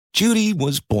Judy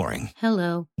was boring.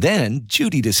 Hello. Then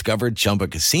Judy discovered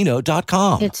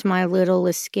ChumbaCasino.com. It's my little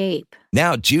escape.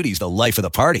 Now Judy's the life of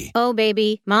the party. Oh,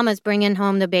 baby, mama's bringing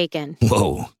home the bacon.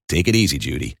 Whoa, take it easy,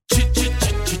 Judy.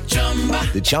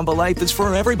 The Chumba life is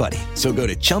for everybody. So go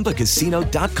to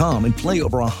ChumbaCasino.com and play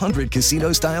over 100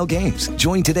 casino-style games.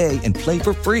 Join today and play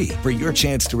for free for your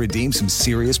chance to redeem some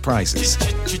serious prizes.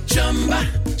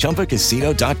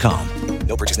 ChumbaCasino.com.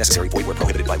 No purchase necessary. Void where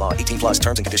prohibited by law. 18+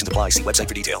 terms and conditions apply. See website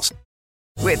for details.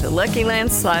 With the Lucky Land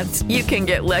Slots, you can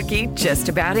get lucky just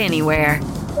about anywhere.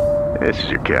 This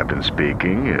is your captain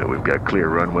speaking. We've got clear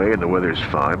runway and the weather's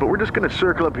fine, but we're just going to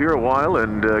circle up here a while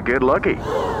and get lucky.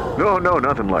 No,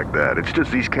 nothing like that. It's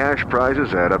just these cash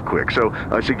prizes add up quick. So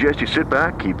I suggest you sit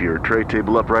back, keep your tray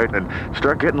table upright, and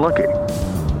start getting lucky.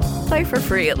 Play for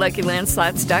free at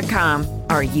LuckyLandSlots.com.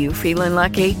 Are you feeling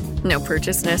lucky? No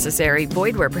purchase necessary.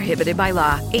 Void where prohibited by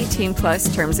law.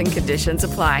 18+ terms and conditions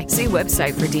apply. See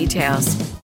website for details.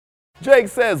 Drake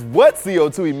says what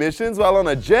CO2 emissions while on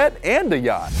a jet and a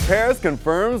yacht. Paris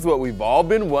confirms what we've all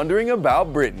been wondering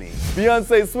about Britney.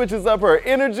 Beyoncé switches up her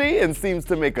energy and seems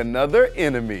to make another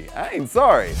enemy. I ain't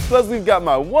sorry. Plus, we've got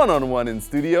my one-on-one in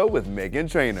studio with Meghan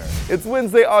Trainor. It's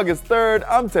Wednesday, August 3rd.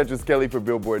 I'm Tetris Kelly for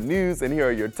Billboard News, and here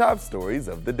are your top stories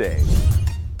of the day.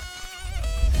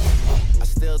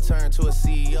 Still turn to a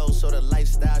CEO, so the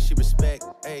lifestyle she respect.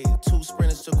 Hey, 2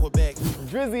 sprinters to Quebec.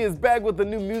 Drizzy is back with a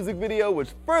new music video, which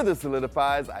further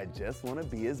solidifies I Just Wanna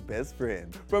Be His Best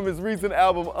Friend. From his recent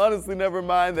album, Honestly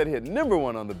Nevermind, that hit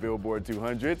 #1 on the Billboard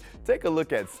 200, take a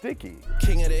look at Sticky.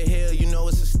 King of the hill, you know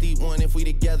it's a steep one. If we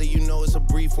together, you know it's a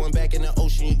brief one. Back in the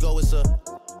ocean, you go, it's a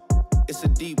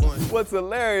deep one. What's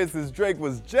hilarious is Drake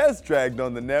was just dragged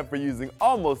on the net for using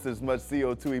almost as much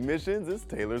CO2 emissions as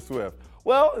Taylor Swift.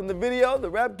 Well, in the video,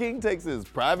 the rap king takes his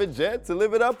private jet to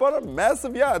live it up on a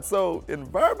massive yacht, so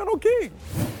environmental king.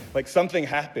 Like something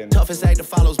happened. Toughest actor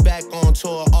follows back on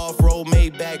tour. Off-road,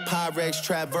 Maybach, Pyrex,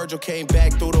 Trap, Virgil came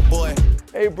back through the boy.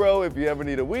 Hey bro, if you ever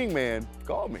need a wingman,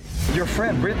 call me. Your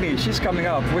friend Britney, she's coming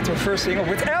up with her first single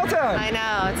with Elton. I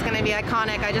know, it's gonna be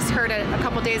iconic. I just heard it a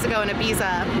couple days ago in Ibiza,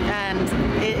 and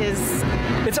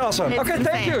it's awesome. It's okay, insane.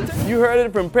 thank you. You heard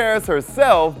it from Paris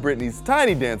herself. Britney's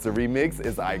Tiny Dancer remix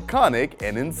is iconic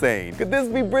and insane. Could this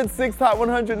be Brit's 6th Hot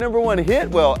 100 #1 hit?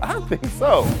 Well, I think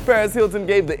so. Paris Hilton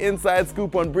gave the inside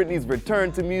scoop on Britney's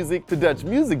return to music to Dutch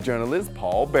music journalist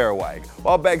Paul Berwijk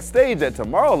while backstage at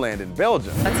Tomorrowland in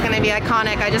Belgium. It's gonna be iconic.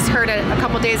 I just heard it a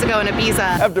couple days ago in Ibiza.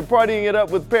 After partying it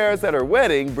up with Paris at her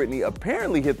wedding, Britney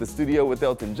apparently hit the studio with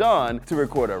Elton John to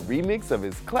record a remix of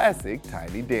his classic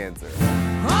Tiny Dancer.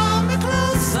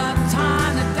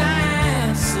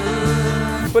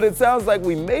 But it sounds like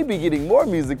we may be getting more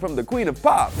music from the Queen of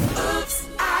Pop.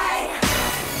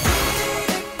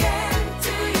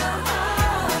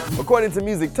 According to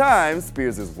Music Times,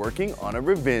 Spears is working on a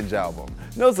revenge album.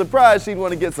 No surprise she'd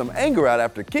want to get some anger out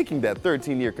after kicking that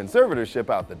 13-year conservatorship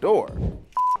out the door.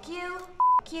 You.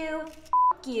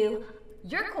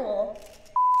 You're cool.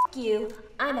 You.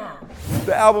 I'm out.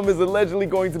 The album is allegedly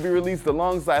going to be released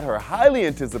alongside her highly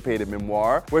anticipated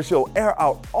memoir, where she'll air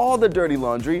out all the dirty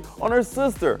laundry on her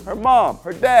sister, her mom,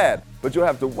 her dad. But you'll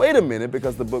have to wait a minute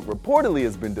because the book reportedly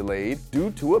has been delayed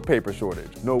due to a paper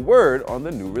shortage. No word on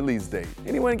the new release date.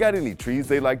 Anyone got any trees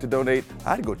they'd like to donate?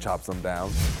 I'd go chop some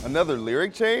down. Another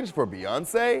lyric change for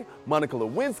Beyoncé? Monica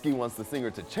Lewinsky wants the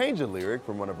singer to change a lyric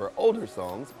from one of her older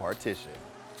songs, Partition.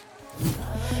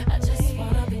 I just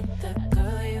wanna be the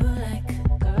girl you like,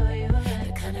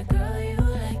 the kind of girl you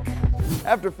like.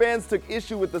 After fans took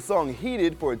issue with the song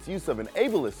Heated for its use of an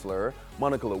ableist slur,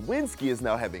 Monica Lewinsky is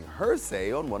now having her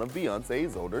say on one of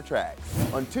Beyoncé's older tracks.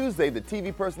 On Tuesday, the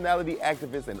TV personality,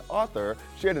 activist, and author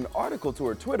shared an article to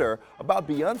her Twitter about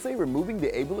Beyoncé removing the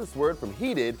ableist word from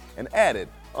Heated and added,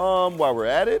 while we're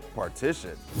at it,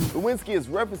 Partition. Lewinsky is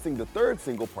referencing the 3rd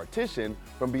single, Partition,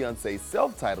 from Beyoncé's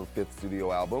self-titled 5th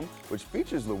studio album, which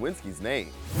features Lewinsky's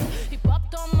name. He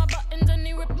popped on my buttons and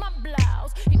he ripped my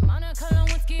blouse. He Monica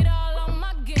Lewinsky all on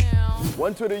my gown.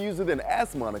 One Twitter user then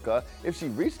asked Monica if she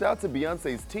reached out to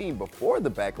Beyoncé's team before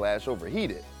the backlash over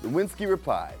Heated. Lewinsky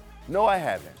replied, "No, I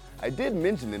haven't. I did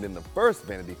mention it in the first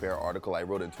Vanity Fair article I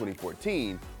wrote in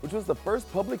 2014, which was the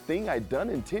first public thing I'd done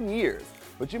in 10 years.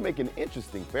 But you make an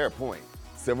interesting fair point."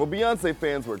 Several Beyoncé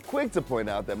fans were quick to point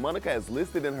out that Monica has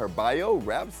listed in her bio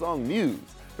rap song Muse,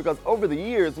 because over the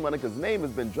years, Monica's name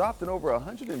has been dropped in over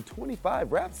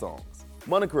 125 rap songs.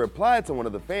 Monica replied to one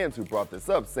of the fans who brought this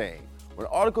up, saying, "When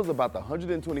articles about the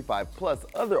 125 plus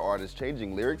other artists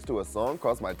changing lyrics to a song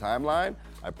cross my timeline,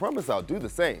 I promise I'll do the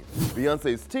same."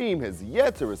 Beyoncé's team has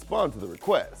yet to respond to the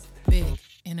request. Big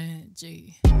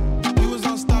energy. We was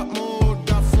on stop mode,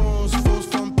 got froze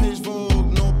from page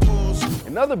Vogue, no pause.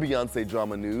 other Beyoncé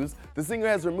drama news, the singer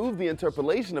has removed the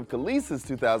interpolation of Khaleesi's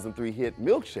 2003 hit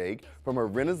Milkshake from her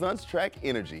Renaissance track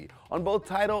Energy on both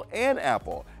Tidal and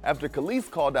Apple after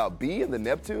Khaleesi called out B and the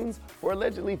Neptunes for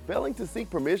allegedly failing to seek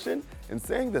permission and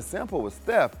saying the sample was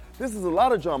theft. This is a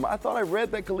lot of drama. I thought I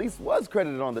read that Khaleesi was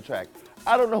credited on the track.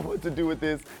 I don't know what to do with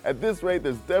this. At this rate,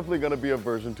 there's definitely going to be a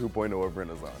version 2.0 of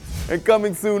Renaissance. And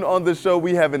coming soon on the show,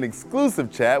 we have an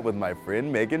exclusive chat with my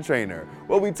friend Meghan Trainor,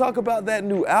 where we talk about that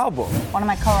new album. One of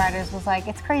my co-writers was like,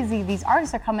 it's crazy, these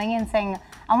artists are coming in saying,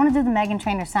 I want to do the Meghan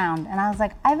Trainor sound. And I was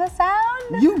like, I have a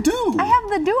sound? You do? I have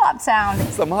the doo-wop sound.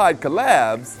 Some hot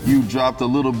collabs. You dropped a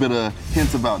little bit of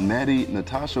hints about Natty,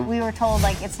 Natasha. We were told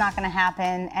like it's not going to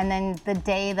happen, and then the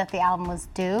day that the album was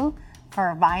due,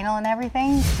 for vinyl and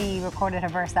everything, she recorded her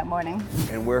verse that morning.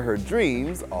 And where her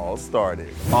dreams all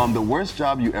started. The worst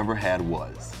job you ever had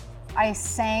was? I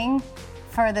sang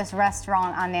for this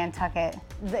restaurant on Nantucket.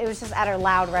 It was just at a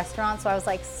loud restaurant, so I was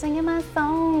like singing my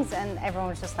songs, and everyone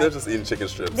was just like— They're just eating chicken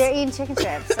strips. They're eating chicken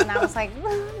strips, and I was like,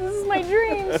 this is my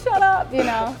dream, shut up, you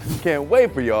know? Can't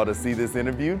wait for y'all to see this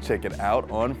interview. Check it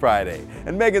out on Friday.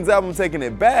 And Meghan's album, Taking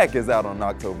It Back, is out on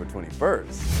October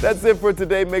 21st. That's it for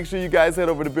today. Make sure you guys head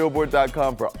over to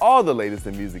Billboard.com for all the latest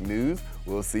in music news.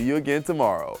 We'll see you again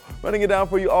tomorrow. Running it down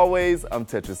for you always, I'm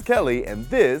Tetris Kelly, and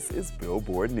this is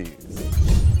Billboard News.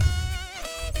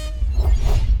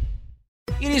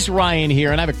 It is Ryan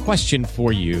here, and I have a question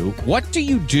for you. What do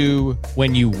you do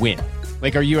when you win?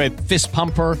 Like, are you a fist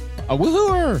pumper, a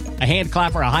woohooer, a hand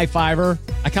clapper, a high fiver?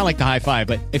 I kind of like the high five,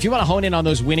 but if you want to hone in on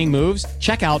those winning moves,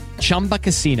 check out Chumba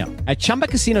Casino. At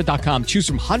ChumbaCasino.com, choose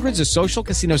from hundreds of social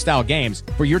casino-style games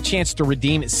for your chance to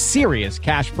redeem serious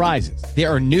cash prizes. There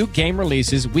are new game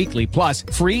releases weekly, plus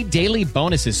free daily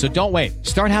bonuses, so don't wait.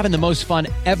 Start having the most fun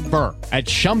ever at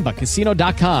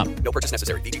ChumbaCasino.com. No purchase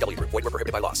necessary. VGW Group. Void where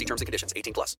prohibited by law. See terms and conditions.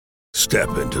 18+.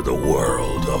 Step into the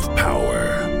world of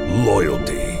power,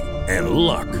 loyalty, and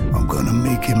luck. I'm gonna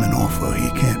make him an offer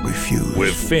he can't refuse.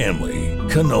 With family,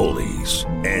 cannolis,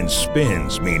 and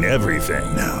spins mean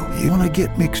everything. Now, you wanna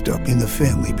get mixed up in the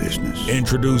family business.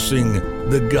 Introducing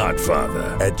The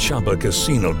Godfather at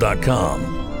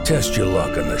ChumbaCasino.com. Test your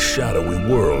luck in the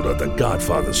shadowy world of The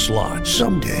Godfather slot.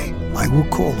 Someday, I will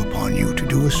call upon you to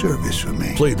do a service for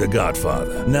me. Play The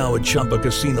Godfather, now at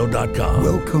ChumbaCasino.com.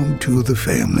 Welcome to the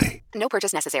family. No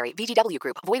purchase necessary. VGW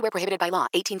Group. Void where prohibited by law.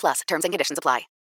 18+. Terms and conditions apply.